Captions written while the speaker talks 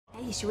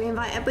Hey, should we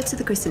invite Edward to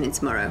the christening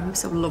tomorrow? It was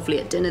so lovely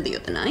at dinner the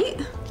other night.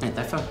 Ain't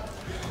that fun?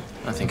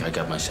 I think I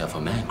got myself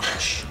a man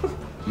crush.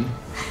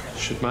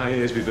 Should my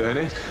ears be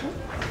burning?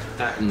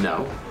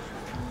 No.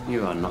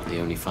 You are not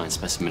the only fine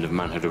specimen of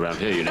manhood around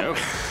here, you know.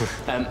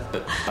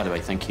 But, by the way,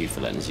 thank you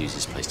for letting us use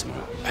this place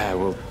tomorrow.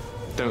 Well,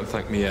 don't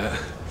thank me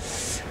yet.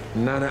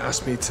 Nana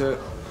asked me to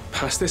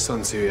pass this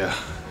on to you.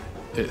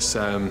 It's,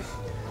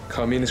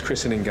 Carmina's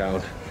christening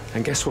gown.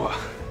 And guess what?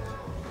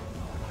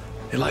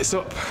 It lights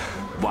up.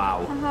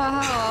 Wow.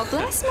 Oh,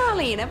 bless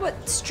Marlene.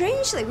 But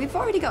strangely, we've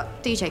already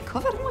got DJ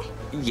covered, haven't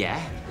we?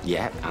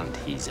 Yeah, and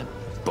he's a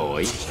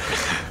boy.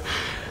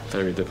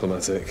 Very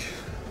diplomatic.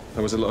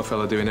 That was a little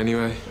fella doing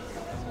anyway.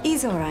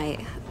 He's all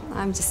right.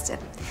 I'm just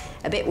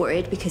a bit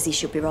worried because he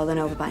should be rolling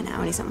over by now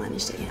and he's not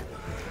managed it yet.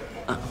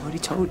 I've already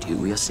told you,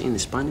 we are seeing the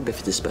spina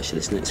bifida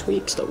specialist next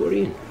week. Stop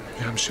worrying.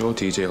 Yeah, I'm sure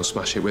DJ will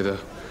smash it with a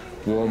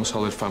warm,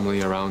 solid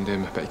family around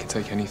him. I bet he can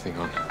take anything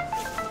on.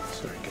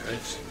 Sorry,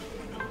 guys.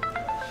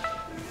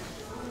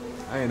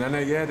 Hey,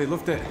 Nana, yeah, they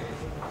loved it.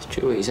 It's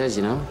true what he says,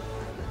 you know.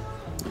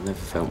 I've never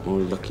felt more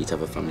lucky to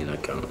have a family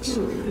like ours.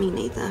 Me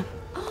neither.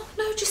 Oh,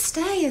 no, just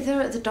stay.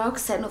 They're at the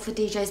dogs setting up for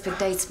DJ's big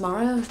day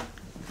tomorrow.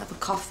 Have a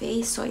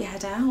coffee, sort your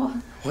head out.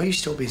 Why are you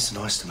still being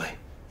so nice to me?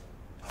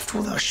 After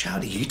all that I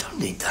shouted, you don't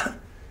need that.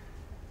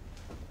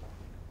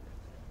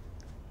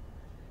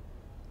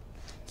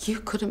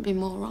 You couldn't be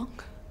more wrong.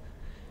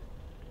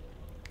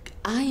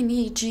 I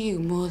need you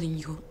more than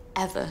you'll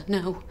ever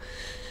know.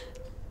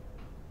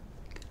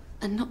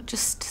 And not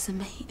just as a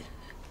mate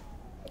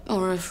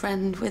or a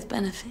friend with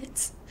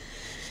benefits.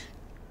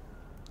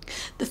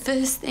 The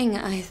first thing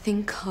I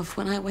think of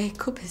when I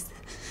wake up is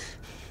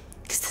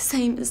the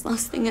same as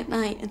last thing at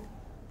night, and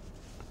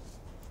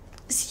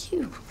it's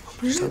you.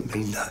 I just don't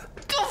mean that.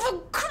 God, for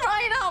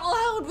crying out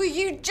loud, will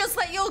you just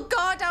let your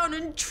guard down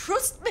and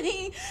trust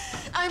me?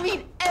 I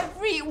mean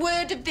every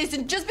word of this,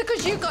 and just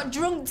because you got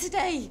drunk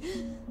today.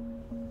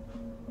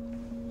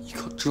 You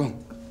got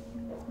drunk?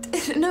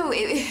 No,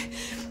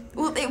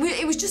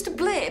 it was just a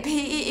blip.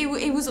 He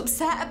was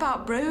upset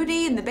about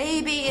Brody and the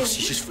baby and...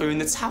 She just threw in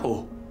the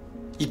towel.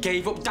 You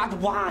gave up, Dad,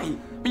 why? I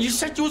mean, you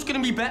said you was gonna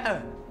be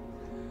better.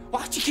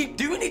 Why'd you keep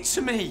doing it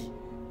to me?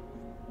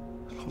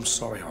 I'm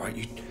sorry, all right?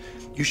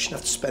 You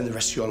shouldn't have to spend the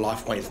rest of your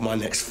life waiting for my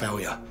next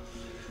failure.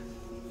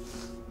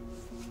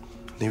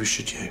 Neither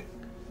should you.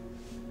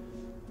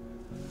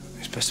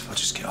 It's best if I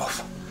just get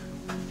off.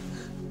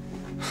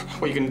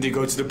 What are you gonna do,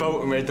 go to the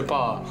boat and raid the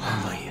bar?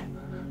 Oh, mate.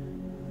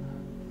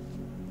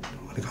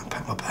 I'm gonna go and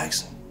pack my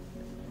bags.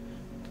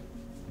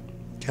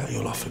 Get out of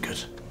your life for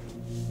good.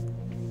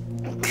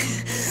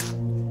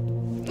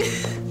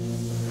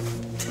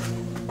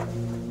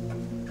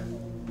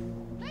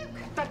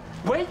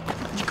 Wait,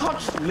 you can't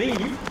just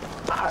leave.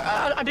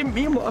 I didn't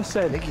mean what I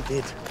said. I think you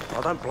did.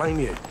 I don't blame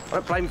you. I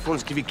don't blame you for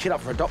wanting to give your kid up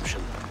for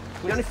adoption.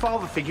 The only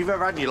father figure you've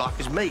ever had in your life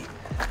is me.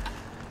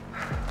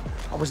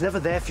 I was never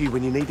there for you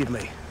when you needed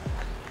me.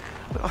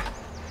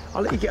 I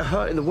let you get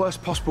hurt in the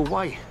worst possible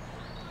way.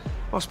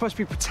 I was supposed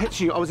to be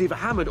protecting you. I was either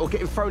hammered or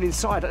getting thrown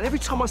inside. And every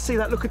time I see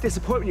that look of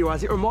disappointment in your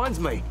eyes, it reminds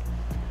me.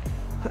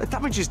 The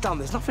damage is done.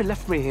 There's nothing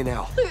left for me here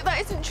now. Look,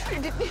 that isn't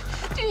true.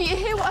 Didn't you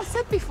hear what I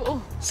said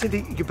before?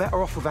 Cindy, you're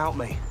better off without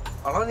me.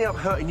 I'll only end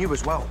up hurting you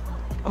as well.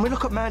 I mean,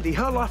 look at Mandy.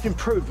 Her life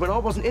improved when I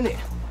wasn't in it.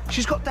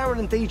 She's got Darren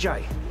and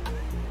DJ.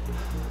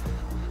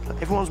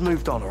 Look, everyone's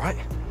moved on, all right?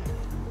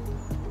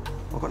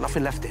 I've got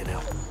nothing left here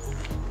now.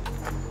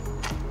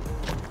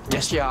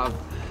 Yes, you have.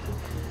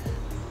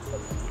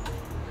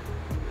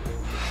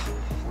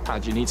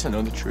 Dad, you need to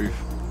know the truth.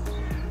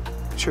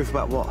 The truth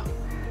about what?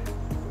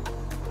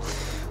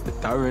 That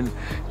Darren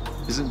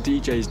isn't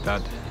DJ's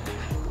dad.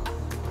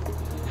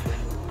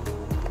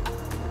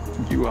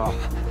 You are.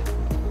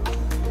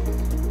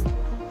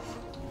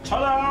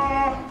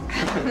 Ta-da!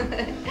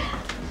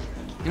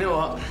 You know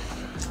what?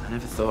 I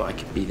never thought I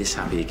could be this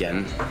happy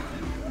again.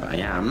 But I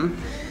am.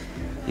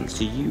 Thanks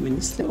to you and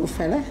this little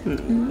fella.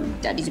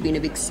 Daddy's been a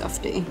big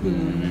softie.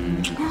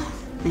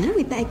 Now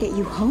we better get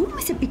you home.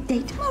 It's a big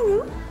day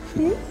tomorrow.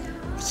 Yeah.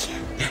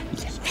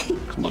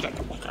 Come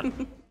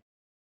on.